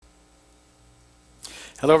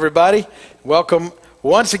Hello, everybody. Welcome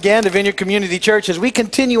once again to Vineyard Community Church as we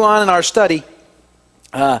continue on in our study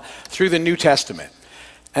through the New Testament.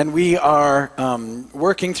 And we are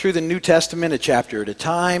working through the New Testament a chapter at a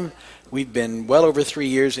time. We've been well over 3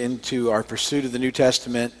 years into our pursuit of the New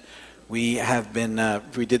Testament. We have been,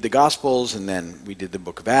 we did the Gospels, and then we did the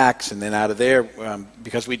book of Acts, and then out of there,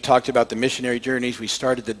 because we talked about the missionary journeys, we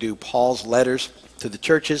started to do Paul's letters to the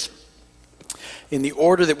churches in the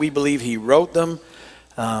order that we believe he wrote them.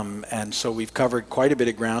 And so we've covered quite a bit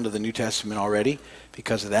of ground of the New Testament already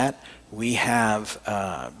because of that. We're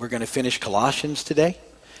going to finish Colossians today.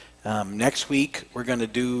 Next week, we're going to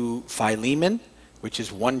do Philemon, which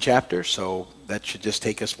is one chapter, so that should just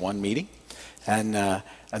take us one meeting. And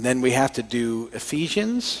then we have to do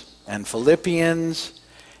Ephesians and Philippians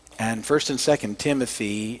and 1st and 2nd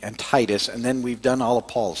Timothy and Titus, and then we've done all of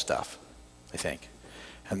Paul's stuff, I think.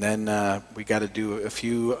 And then we got to do a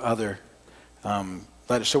few other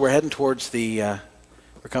letters. So we're heading towards we're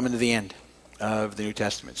coming to the end of the New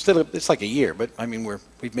Testament. Still, it's like a year, but I mean,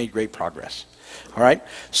 we've made great progress. All right,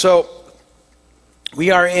 so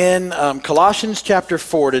we are in Colossians chapter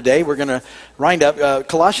 4 today. We're going to wind up.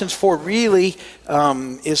 Colossians 4 really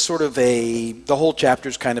is sort of the whole chapter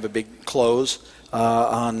is kind of a big close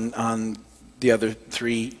on the other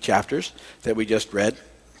three chapters that we just read.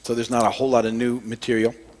 So there's not a whole lot of new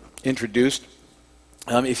material introduced.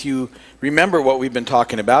 If you remember what we've been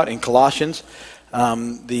talking about in Colossians,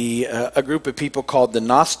 a group of people called the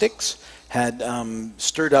Gnostics had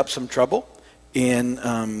stirred up some trouble in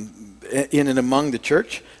and among the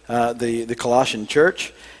church, the Colossian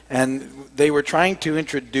church, and they were trying to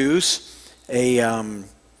introduce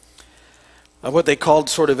what they called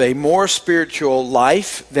sort of a more spiritual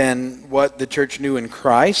life than what the church knew in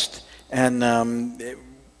Christ. And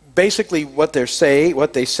basically what they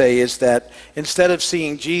say is that instead of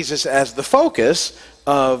seeing Jesus as the focus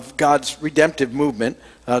of God's redemptive movement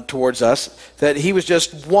towards us, that he was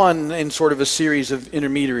just one in sort of a series of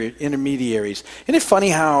intermediaries. Isn't it funny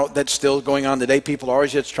how that's still going on today? People are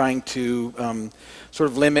always just trying to sort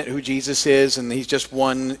of limit who Jesus is, and he's just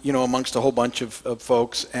one, amongst a whole bunch of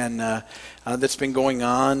folks, and that's been going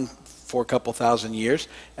on for a couple thousand years,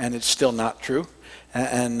 and it's still not true.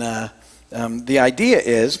 And the idea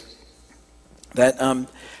is that,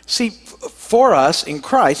 for us in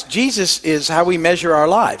Christ, Jesus is how we measure our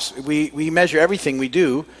lives. We measure everything we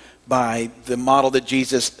do by the model that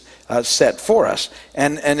Jesus set for us.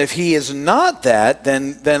 And if he is not that,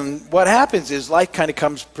 then what happens is life kind of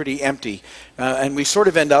comes pretty empty. And we sort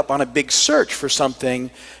of end up on a big search for something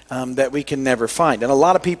that we can never find. And a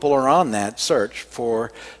lot of people are on that search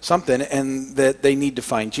for something, and that they need to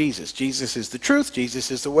find Jesus. Jesus is the truth.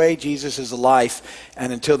 Jesus is the way. Jesus is the life.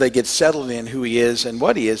 And until they get settled in who he is and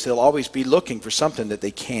what he is, they'll always be looking for something that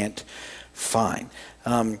they can't find.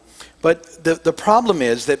 But the problem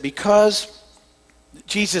is that because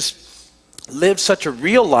Jesus lived such a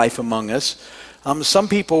real life among us, some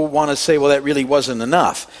people want to say, well, that really wasn't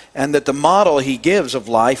enough. And that the model he gives of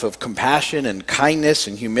life, of compassion and kindness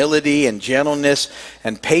and humility and gentleness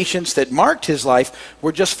and patience that marked his life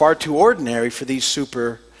were just far too ordinary for these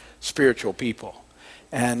super spiritual people.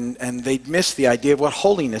 And they'd missed the idea of what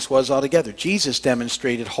holiness was altogether. Jesus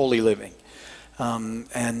demonstrated holy living.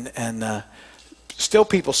 Still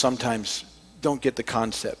people sometimes don't get the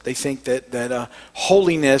concept. They think that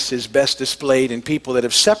holiness is best displayed in people that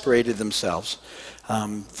have separated themselves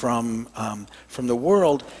from the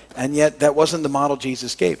world, and yet that wasn't the model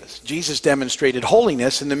Jesus gave us. Jesus demonstrated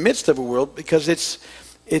holiness in the midst of a world because that's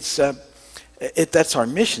our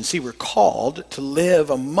mission. See, we're called to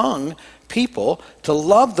live among people, to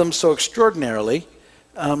love them so extraordinarily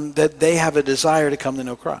that they have a desire to come to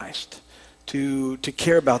know Christ. To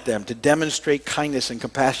care about them, to demonstrate kindness and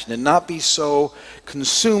compassion, and not be so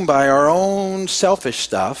consumed by our own selfish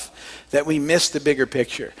stuff that we miss the bigger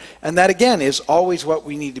picture. And that, again, is always what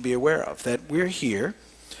we need to be aware of, that we're here,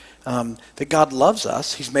 that God loves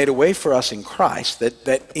us, he's made a way for us in Christ,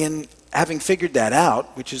 that in having figured that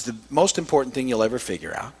out, which is the most important thing you'll ever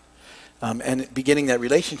figure out, and beginning that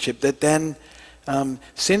relationship, that then,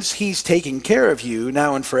 since he's taking care of you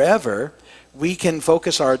now and forever, we can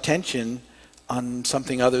focus our attention on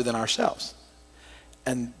something other than ourselves.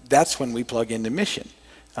 And that's when we plug into mission,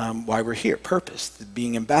 why we're here, purpose,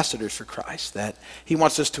 being ambassadors for Christ, that he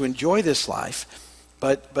wants us to enjoy this life,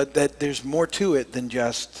 but that there's more to it than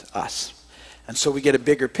just us. And so we get a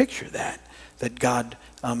bigger picture of that God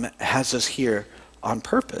has us here on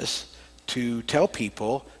purpose to tell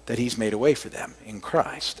people that he's made a way for them in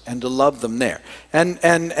Christ and to love them there. And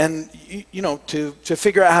to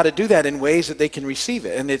figure out how to do that in ways that they can receive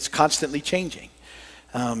it. And it's constantly changing.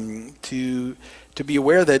 to be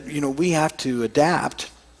aware that, we have to adapt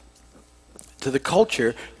to the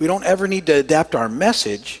culture. We don't ever need to adapt our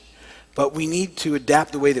message, but we need to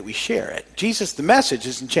adapt the way that we share it. Jesus, the message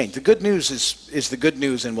hasn't changed. The good news is the good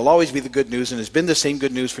news and will always be the good news and has been the same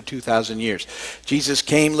good news for 2,000 years. Jesus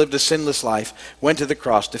came, lived a sinless life, went to the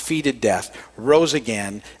cross, defeated death, rose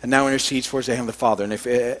again, and now intercedes for us to him the Father. And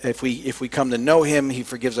if we come to know him, he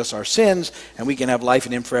forgives us our sins, and we can have life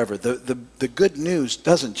in him forever. The good news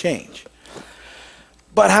doesn't change.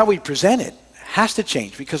 But how we present it has to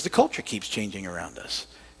change because the culture keeps changing around us.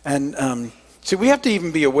 And so we have to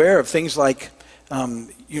even be aware of things like,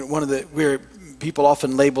 where people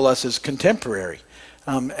often label us as contemporary.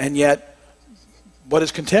 And yet, what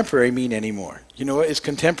does contemporary mean anymore? Is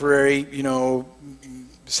contemporary, 70s,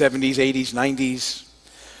 80s, 90s,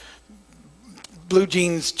 blue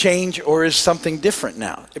jeans change, or is something different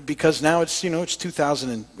now? Because now it's, it's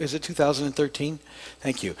 2013?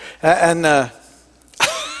 Thank you.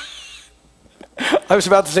 I was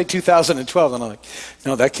about to say 2012, and I'm like,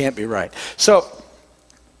 no, that can't be right. So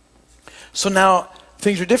now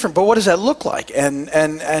things are different, but what does that look like?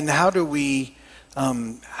 And how do we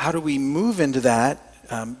move into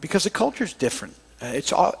that? Because the culture's different.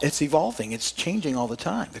 It's evolving. It's changing all the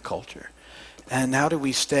time, the culture. And how do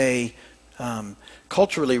we stay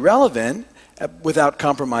culturally relevant without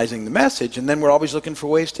compromising the message? And then we're always looking for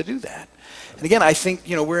ways to do that. And again, I think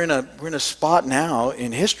we're in a spot now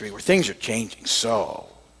in history where things are changing so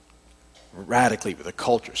radically with the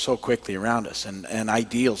culture so quickly around us, and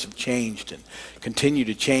ideals have changed and continue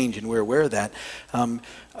to change, and we're aware of that.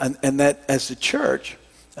 And that as the church,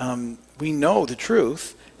 we know the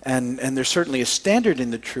truth, and there's certainly a standard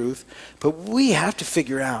in the truth, but we have to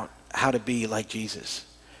figure out how to be like Jesus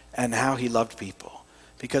and how he loved people.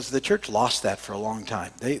 Because the church lost that for a long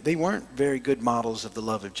time. They weren't very good models of the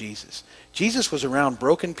love of Jesus. Jesus was around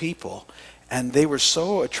broken people, and they were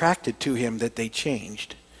so attracted to him that they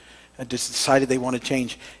changed and decided they want to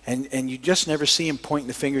change. And you just never see him pointing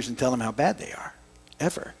the fingers and tell them how bad they are,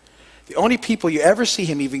 ever. The only people you ever see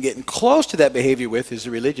him even getting close to that behavior with is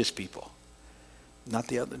the religious people, not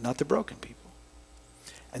the broken people.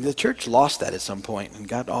 And the church lost that at some point and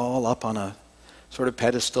got all up on a sort of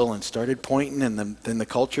pedestal and started pointing, and then the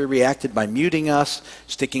culture reacted by muting us,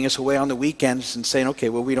 sticking us away on the weekends and saying, okay,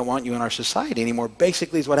 well, we don't want you in our society anymore,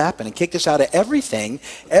 basically is what happened, and kicked us out of everything,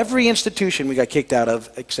 every institution we got kicked out of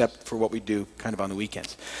except for what we do kind of on the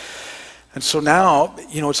weekends. And so now,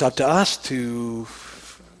 it's up to us to,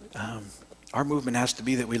 our movement has to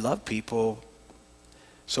be that we love people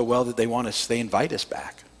so well that they invite us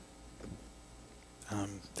back.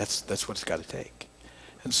 That's what it's got to take.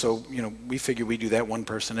 And so, we figure we do that one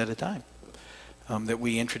person at a time. That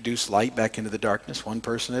we introduce light back into the darkness, one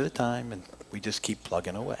person at a time, and we just keep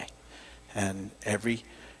plugging away. And every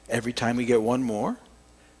time we get one more,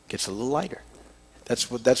 it gets a little lighter.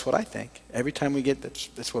 That's what I think. Every time we get,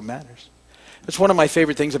 that's what matters. That's one of my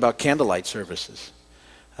favorite things about candlelight services,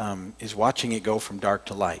 is watching it go from dark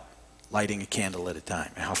to light, lighting a candle at a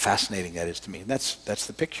time, and how fascinating that is to me. And that's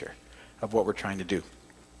the picture of what we're trying to do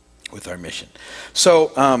with our mission.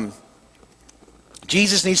 So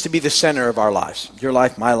Jesus needs to be the center of our lives. Your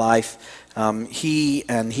life, my life. He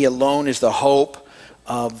and he alone is the hope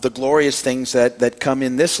of the glorious things that come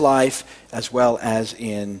in this life as well as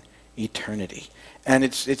in eternity. And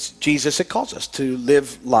it's Jesus that calls us to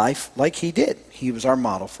live life like he did. He was our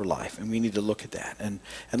model for life, and we need to look at that and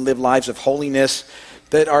live lives of holiness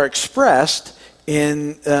that are expressed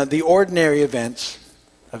in the ordinary events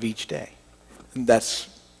of each day. And that's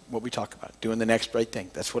what we talk about, doing the next right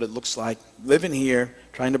thing. That's what it looks like, living here,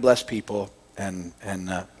 trying to bless people, and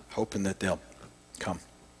hoping that they'll come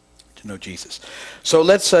to know Jesus. So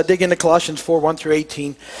let's dig into Colossians 4, 1 through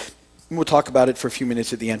 18. And we'll talk about it for a few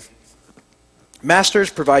minutes at the end. Masters,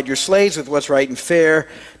 provide your slaves with what's right and fair,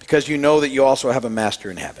 because you know that you also have a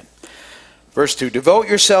master in heaven. Verse 2, devote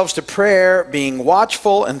yourselves to prayer, being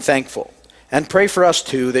watchful and thankful. And pray for us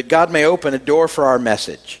too, that God may open a door for our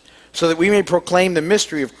message, so that we may proclaim the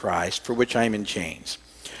mystery of Christ, for which I am in chains.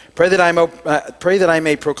 Pray that I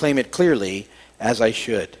may proclaim it clearly, as I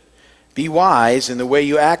should. Be wise in the way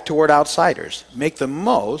you act toward outsiders. Make the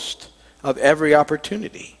most of every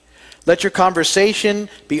opportunity. Let your conversation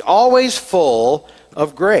be always full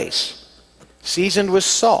of grace, seasoned with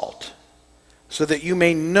salt, so that you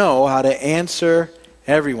may know how to answer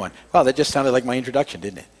everyone. Wow, that just sounded like my introduction,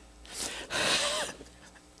 didn't it?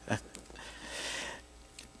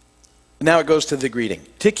 Now it goes to the greeting.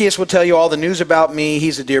 Tychicus will tell you all the news about me.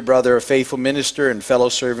 He's a dear brother, a faithful minister, and fellow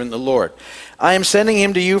servant in the Lord. I am sending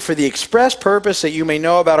him to you for the express purpose that you may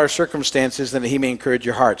know about our circumstances and that he may encourage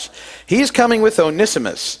your hearts. He is coming with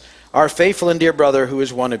Onesimus, our faithful and dear brother, who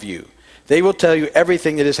is one of you. They will tell you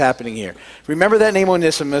everything that is happening here. Remember that name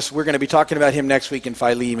Onesimus. We're going to be talking about him next week in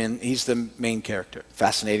Philemon. He's the main character.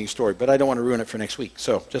 Fascinating story, but I don't want to ruin it for next week,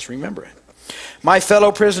 so just remember it. My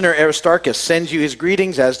fellow prisoner Aristarchus sends you his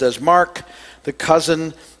greetings, as does Mark, the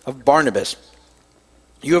cousin of Barnabas.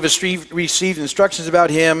 You have received instructions about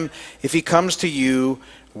him. If he comes to you,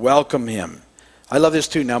 welcome him. I love this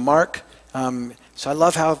too. Now, Mark, so I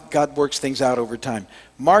love how God works things out over time.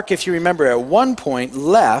 Mark, if you remember, at one point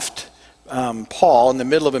left Paul in the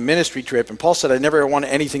middle of a ministry trip, and Paul said, I never want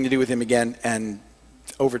anything to do with him again, and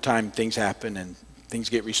over time things happen and things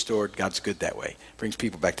get restored. God's good that way. Brings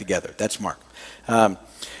people back together. That's Mark.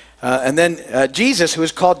 And then Jesus, who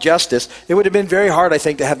is called Justus. It would have been very hard, I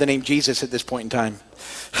think, to have the name Jesus at this point in time.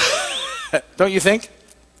 Don't you think?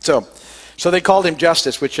 So they called him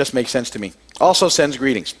Justus, which just makes sense to me. Also sends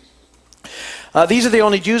greetings. These are the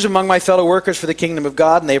only Jews among my fellow workers for the kingdom of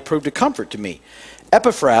God, and they have proved a comfort to me.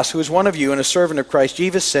 Epaphras, who is one of you and a servant of Christ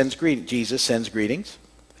Jesus, sends greetings.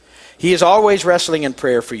 He is always wrestling in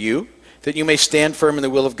prayer for you, that you may stand firm in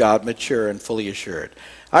the will of God, mature and fully assured.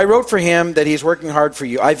 I wrote for him that he's working hard for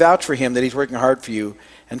you. I vouch for him that he's working hard for you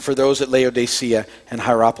and for those at Laodicea and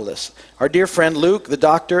Hierapolis. Our dear friend Luke, the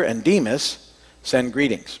doctor, and Demas send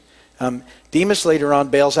greetings. Demas later on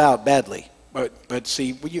bails out badly. But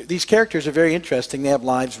see, these characters are very interesting. They have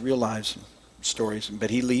lives, real lives, and stories.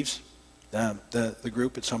 But he leaves the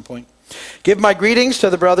group at some point. Give my greetings to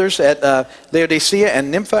the brothers at Laodicea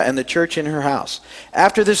and Nympha and the church in her house.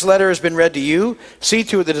 After this letter has been read to you, see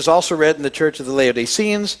to it that it is also read in the church of the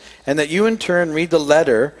Laodiceans, and that you in turn read the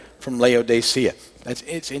letter from Laodicea.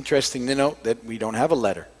 It's interesting to note that we don't have a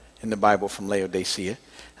letter in the Bible from Laodicea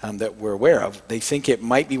that we're aware of. They think it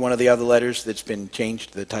might be one of the other letters that's been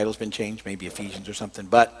changed. The title's been changed, maybe Ephesians or something,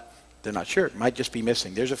 but they're not sure. It might just be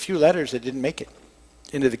missing. There's a few letters that didn't make it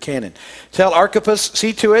into the canon. Tell Archippus,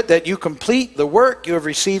 see to it that you complete the work you have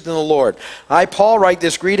received in the Lord. I, Paul, write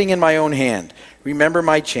this greeting in my own hand. Remember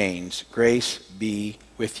my chains. Grace be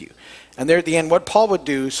with you. And there at the end, what Paul would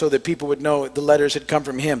do so that people would know the letters had come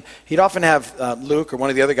from him, he'd often have Luke or one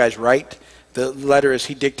of the other guys write the letter as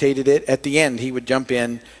he dictated it. At the end, he would jump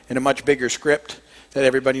in a much bigger script that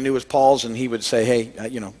everybody knew was Paul's, and he would say, hey,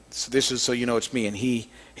 so this is so you know it's me. And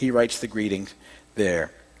he writes the greetings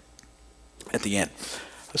there at the end.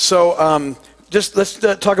 So just let's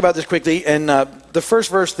talk about this quickly. And the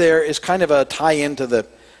first verse there is kind of a tie-in to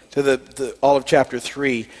the all of chapter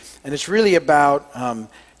 3, and it's really about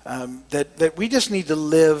that we just need to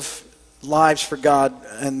live lives for God,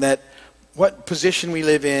 and that what position we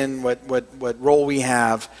live in, what role we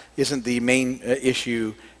have, isn't the main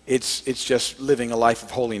issue. It's just living a life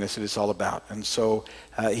of holiness that it's all about. And so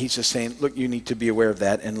he's just saying, look, you need to be aware of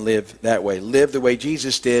that and live that way. Live the way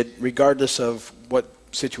Jesus did, regardless of what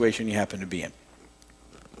situation you happen to be in.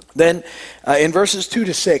 Then in verses 2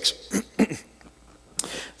 to 6,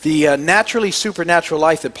 the naturally supernatural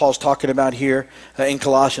life that Paul's talking about here in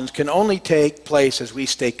Colossians can only take place as we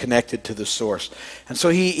stay connected to the source. And so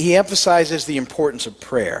he emphasizes the importance of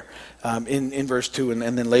prayer in verse 2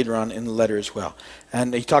 and then later on in the letter as well.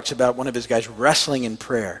 And he talks about one of his guys wrestling in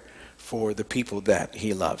prayer for the people that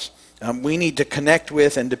he loves. We need to connect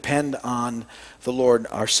with and depend on the Lord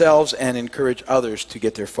ourselves and encourage others to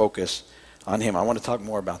get their focus on him. I want to talk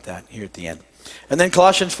more about that here at the end. And then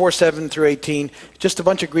Colossians 4:7 through 18, just a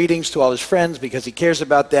bunch of greetings to all his friends because he cares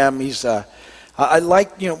about them. He's I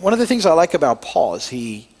like, one of the things I like about Paul is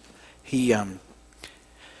he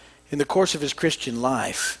in the course of his Christian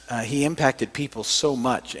life, he impacted people so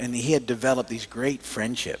much, and he had developed these great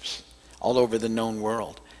friendships all over the known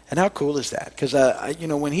world. And how cool is that? Because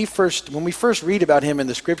when we first read about him in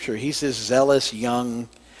the Scripture, he's this zealous, young,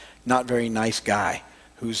 not very nice guy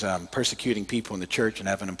who's persecuting people in the church and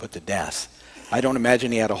having them put to death. I don't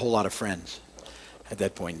imagine he had a whole lot of friends at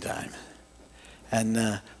that point in time. And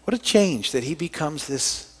what a change that he becomes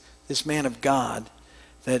this man of God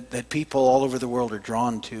that people all over the world are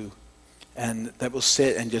drawn to, and that will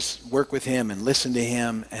sit and just work with him and listen to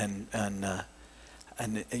him and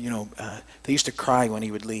they used to cry when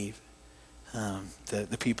he would leave.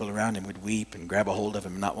 The people around him would weep and grab a hold of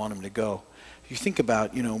him and not want him to go. You think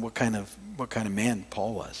about what kind of man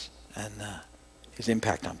Paul was and his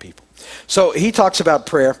impact on people. So he talks about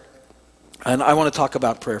prayer, and I want to talk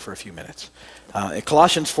about prayer for a few minutes.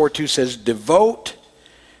 Colossians 4:2 says, "Devote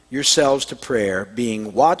yourselves to prayer,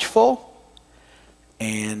 being watchful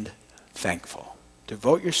and thankful."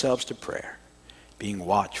 Devote yourselves to prayer, being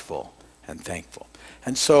watchful and thankful.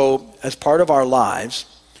 And so, as part of our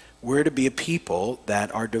lives, we're to be a people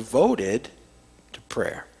that are devoted to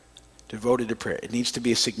prayer. Devoted to prayer. It needs to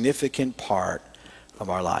be a significant part of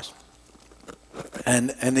our lives.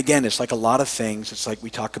 And again, it's like a lot of things. It's like we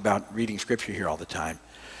talk about reading scripture here all the time.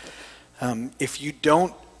 If you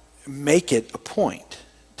don't make it a point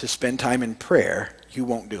to spend time in prayer, you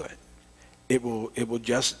won't do it. It will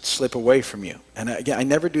just slip away from you. And again, I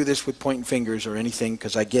never do this with pointing fingers or anything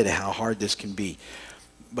because I get how hard this can be.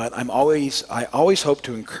 But I always hope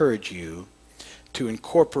to encourage you to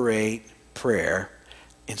incorporate prayer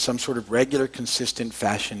in some sort of regular, consistent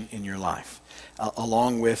fashion in your life,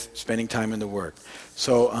 along with spending time in the Word.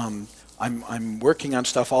 So I'm working on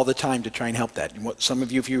stuff all the time to try and help that. Some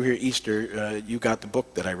of you, if you were here Easter, you got the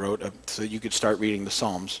book that I wrote so you could start reading the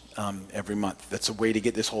Psalms every month. That's a way to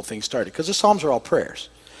get this whole thing started, because the Psalms are all prayers.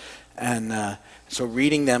 And so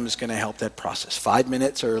reading them is going to help that process. 5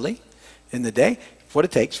 minutes early in the day, what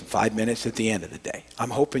it takes, 5 minutes at the end of the day.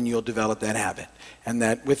 I'm hoping you'll develop that habit. And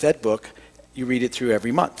that with that book, you read it through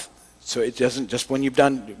every month. So it doesn't just when you're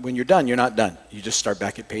done, you're not done. You just start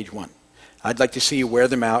back at page 1. I'd like to see you wear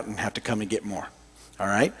them out and have to come and get more. All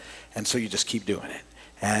right? And so you just keep doing it.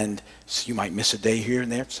 And so you might miss a day here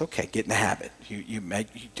and there. It's okay. Get in the habit. You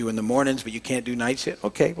do in the mornings, but you can't do nights yet.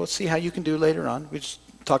 Okay, we'll see how you can do later on. We just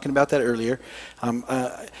talking about that earlier.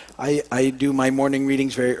 I do my morning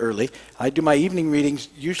readings very early. I do my evening readings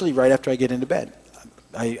usually right after I get into bed.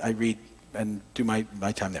 I read and do my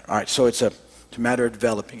time there. All right, so it's a matter of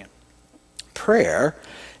developing it. Prayer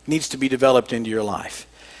needs to be developed into your life.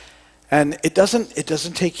 And it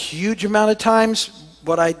doesn't take huge amount of times.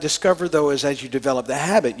 What I discover, though, is as you develop the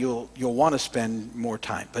habit, you'll want to spend more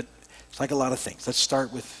time. But it's like a lot of things. Let's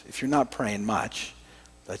start with, if you're not praying much,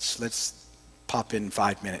 let's pop in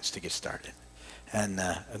 5 minutes to get started, and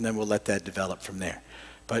then we'll let that develop from there.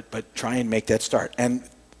 But try and make that start. And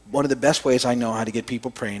one of the best ways I know how to get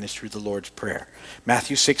people praying is through the Lord's Prayer.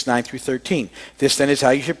 Matthew 6:9-13. This then is how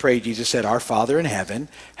you should pray. Jesus said, "Our Father in heaven,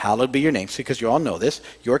 hallowed be your name." Because you all know this.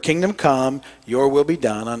 "Your kingdom come, your will be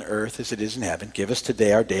done on earth as it is in heaven. Give us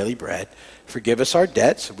today our daily bread. Forgive us our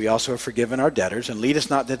debts. We also have forgiven our debtors. And lead us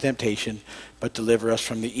not into temptation, but deliver us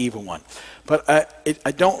from the evil one." But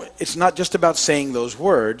it's not just about saying those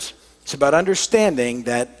words. It's about understanding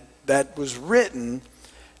that was written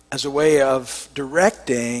as a way of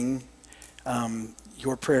directing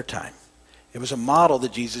your prayer time. It was a model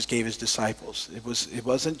that Jesus gave his disciples. It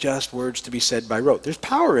wasn't just words to be said by rote. There's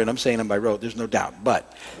power in them saying them by rote, there's no doubt,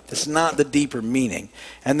 but that's not the deeper meaning.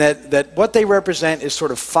 And that what they represent is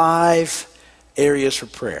sort of 5 areas for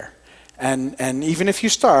prayer. And even if you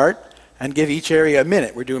start and give each area a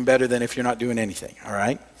minute, we're doing better than if you're not doing anything, all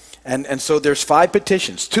right? And so there's 5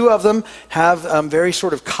 petitions. 2 of them have very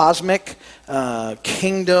sort of cosmic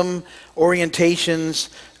kingdom orientations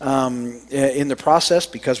in the process,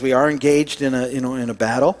 because we are engaged in a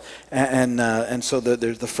battle. And so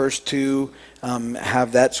there's the first 2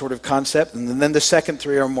 have that sort of concept, and then the second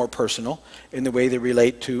 3 are more personal in the way they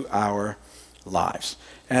relate to our lives.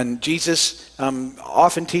 And Jesus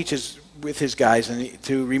often teaches with his guys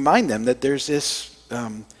to remind them that there's this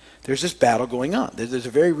battle going on. There's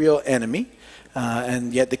a very real enemy,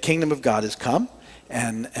 and yet the kingdom of God has come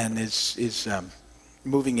and is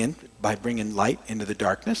moving in by bringing light into the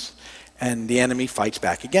darkness, and the enemy fights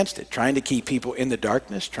back against it, trying to keep people in the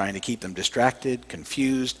darkness, trying to keep them distracted,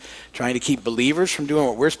 confused, trying to keep believers from doing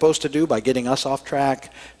what we're supposed to do by getting us off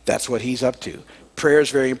track. That's what he's up to. Prayer is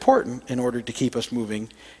very important in order to keep us moving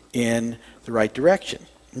in the right direction.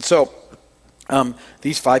 And so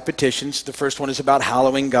these 5 petitions, the first one is about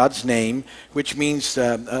hallowing God's name, which means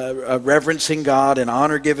reverencing God and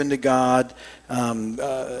honor given to God,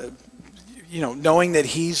 knowing that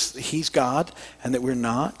he's God and that we're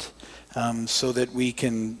not, so that we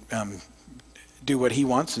can do what he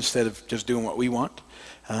wants instead of just doing what we want.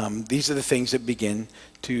 These are the things that begin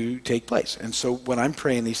to take place. And so when I'm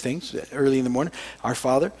praying these things early in the morning, "Our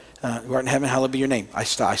Father, who art in heaven, hallowed be your name." I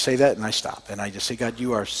say that and I stop. And I just say, "God,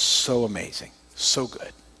 you are so amazing, so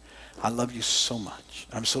good. I love you so much.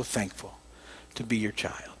 I'm so thankful to be your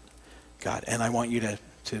child, God. And I want you to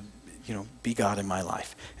be God in my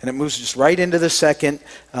life." And it moves just right into the second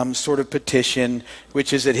sort of petition,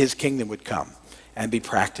 which is that his kingdom would come and be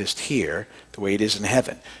practiced here the way it is in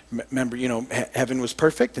heaven. Remember, heaven was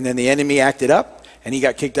perfect, and then the enemy acted up, and he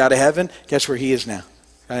got kicked out of heaven. Guess where he is now?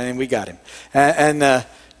 And we got him. And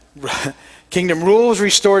kingdom rule was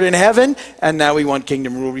restored in heaven, and now we want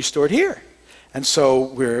kingdom rule restored here. And so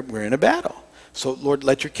we're in a battle. So Lord,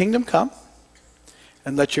 let your kingdom come,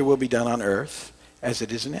 and let your will be done on earth as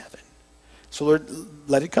it is in heaven. So Lord,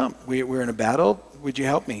 let it come. We're in a battle. Would you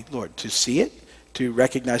help me, Lord, to see it, to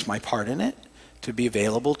recognize my part in it, to be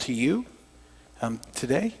available to you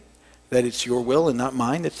today, that it's your will and not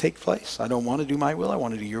mine that takes place. I don't want to do my will. I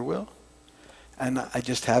want to do your will. And I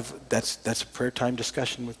just have, that's a prayer time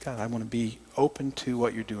discussion with God. I want to be open to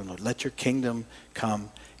what you're doing, Lord. Let your kingdom come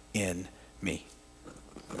in me.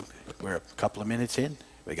 Okay. We're a couple of minutes in.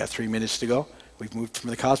 We got 3 minutes to go. We've moved from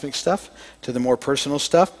the cosmic stuff to the more personal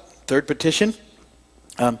stuff. Third petition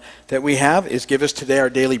that we have is give us today our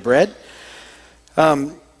daily bread.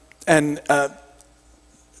 That's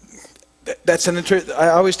I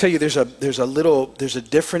always tell you there's a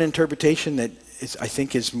different interpretation that I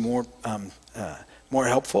think is more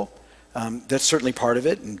helpful. That's certainly part of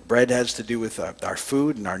it, and bread has to do with our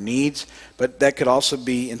food and our needs, but that could also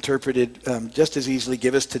be interpreted just as easily,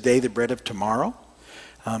 give us today the bread of tomorrow,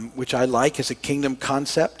 which I like as a kingdom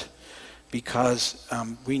concept, because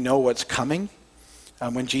we know what's coming.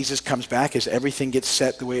 When Jesus comes back, as everything gets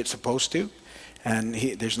set the way it's supposed to, and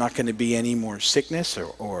there's not going to be any more sickness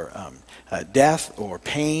or death or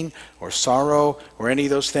pain or sorrow or any of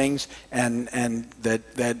those things, and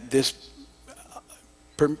that this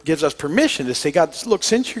gives us permission to say, God, look,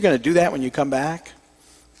 since you're going to do that when you come back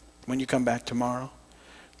tomorrow,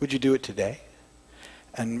 would you do it today?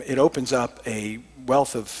 And it opens up a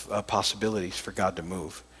wealth of possibilities for God to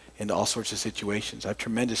move into all sorts of situations. I have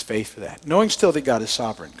tremendous faith for that, knowing still that God is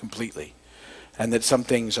sovereign completely, and that some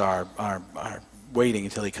things are waiting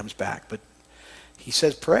until he comes back. But he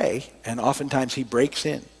says pray, and oftentimes he breaks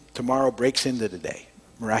in. Tomorrow breaks into the day,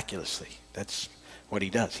 miraculously. That's what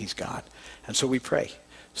he does. He's God. And so we pray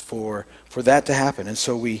for that to happen. And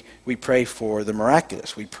so we pray for the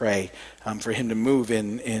miraculous. We pray for him to move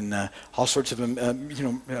in all sorts of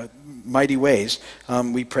mighty ways.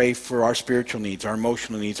 We pray for our spiritual needs, our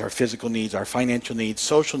emotional needs, our physical needs, our financial needs,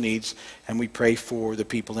 social needs, and we pray for the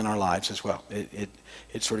people in our lives as well.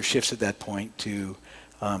 It sort of shifts at that point to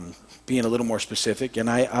being a little more specific. And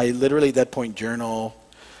I literally at that point journal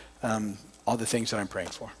all the things that I'm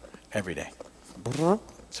praying for every day.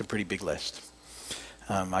 It's a pretty big list.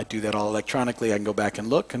 I do that all electronically. I can go back and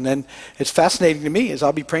look. And then it's fascinating to me is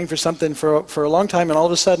I'll be praying for something for a long time, and all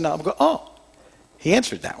of a sudden I'll go, oh, he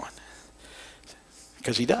answered that one.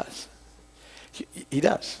 Because he does. He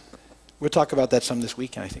does. We'll talk about that some this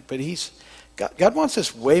weekend, I think. But God wants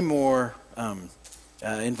us way more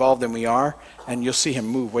involved than we are, and you'll see him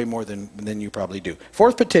move way more than you probably do.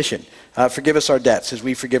 Fourth petition, forgive us our debts as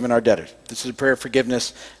we've forgiven our debtors. This is a prayer of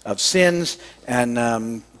forgiveness of sins,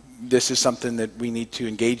 and this is something that we need to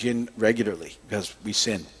engage in regularly because we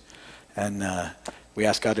sin. And we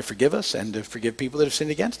ask God to forgive us and to forgive people that have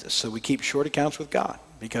sinned against us. So we keep short accounts with God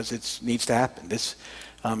because it needs to happen. This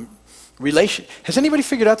has anybody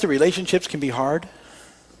figured out that relationships can be hard?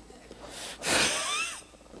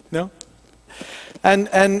 No?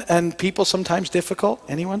 And people sometimes difficult?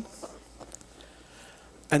 Anyone?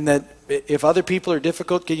 And that if other people are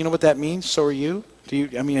difficult, you know what that means? So are you?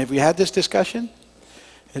 Have we had this discussion?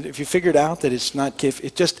 And if you figured out that it's not,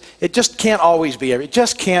 it just can't always be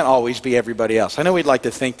everybody else. I know we'd like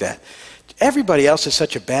to think that. Everybody else is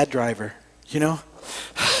such a bad driver, you know?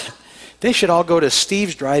 They should all go to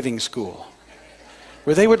Steve's driving school,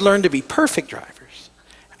 where they would learn to be perfect drivers,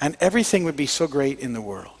 and everything would be so great in the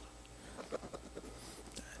world.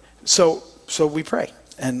 So we pray,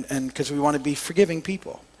 and because we want to be forgiving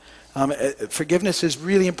people. Forgiveness is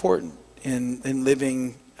really important in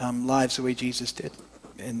living lives the way Jesus did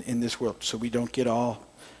in this world, so we don't get all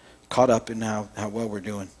caught up in how well we're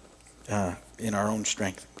doing in our own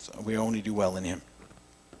strength. So we only do well in him.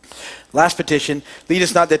 Last petition, lead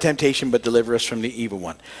us not to temptation, but deliver us from the evil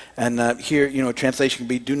one. And here, translation can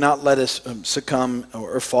be, do not let us succumb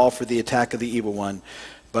or fall for the attack of the evil one,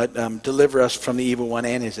 but deliver us from the evil one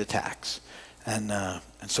and his attacks. And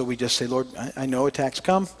so we just say, Lord, I know attacks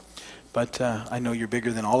come, but I know you're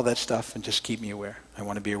bigger than all of that stuff, and just keep me aware. I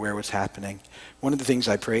want to be aware of what's happening. One of the things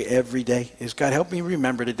I pray every day is, God, help me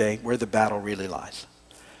remember today where the battle really lies.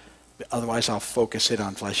 Otherwise, I'll focus it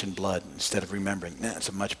on flesh and blood instead of remembering. It's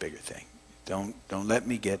a much bigger thing. Don't let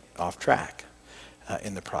me get off track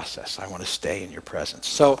in the process. I want to stay in your presence.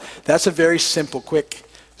 So that's a very simple, quick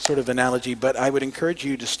sort of analogy, but I would encourage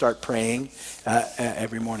you to start praying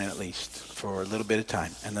every morning at least for a little bit of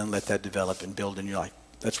time, and then let that develop and build in your life.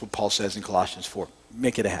 That's what Paul says in Colossians 4.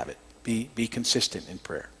 Make it a habit. Be consistent in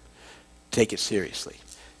prayer. Take it seriously.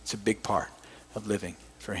 It's a big part of living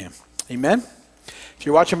for him. Amen? If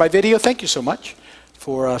you're watching by video, thank you so much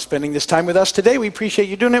for spending this time with us today. We appreciate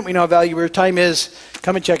you doing it. We know how valuable your time is.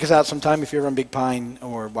 Come and check us out sometime if you're on Big Pine,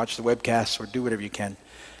 or watch the webcasts, or do whatever you can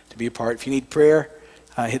to be a part. If you need prayer,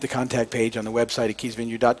 hit the contact ppage on the website at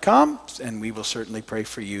keysvineyard.com, and we will certainly pray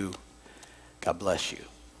for you. God bless you.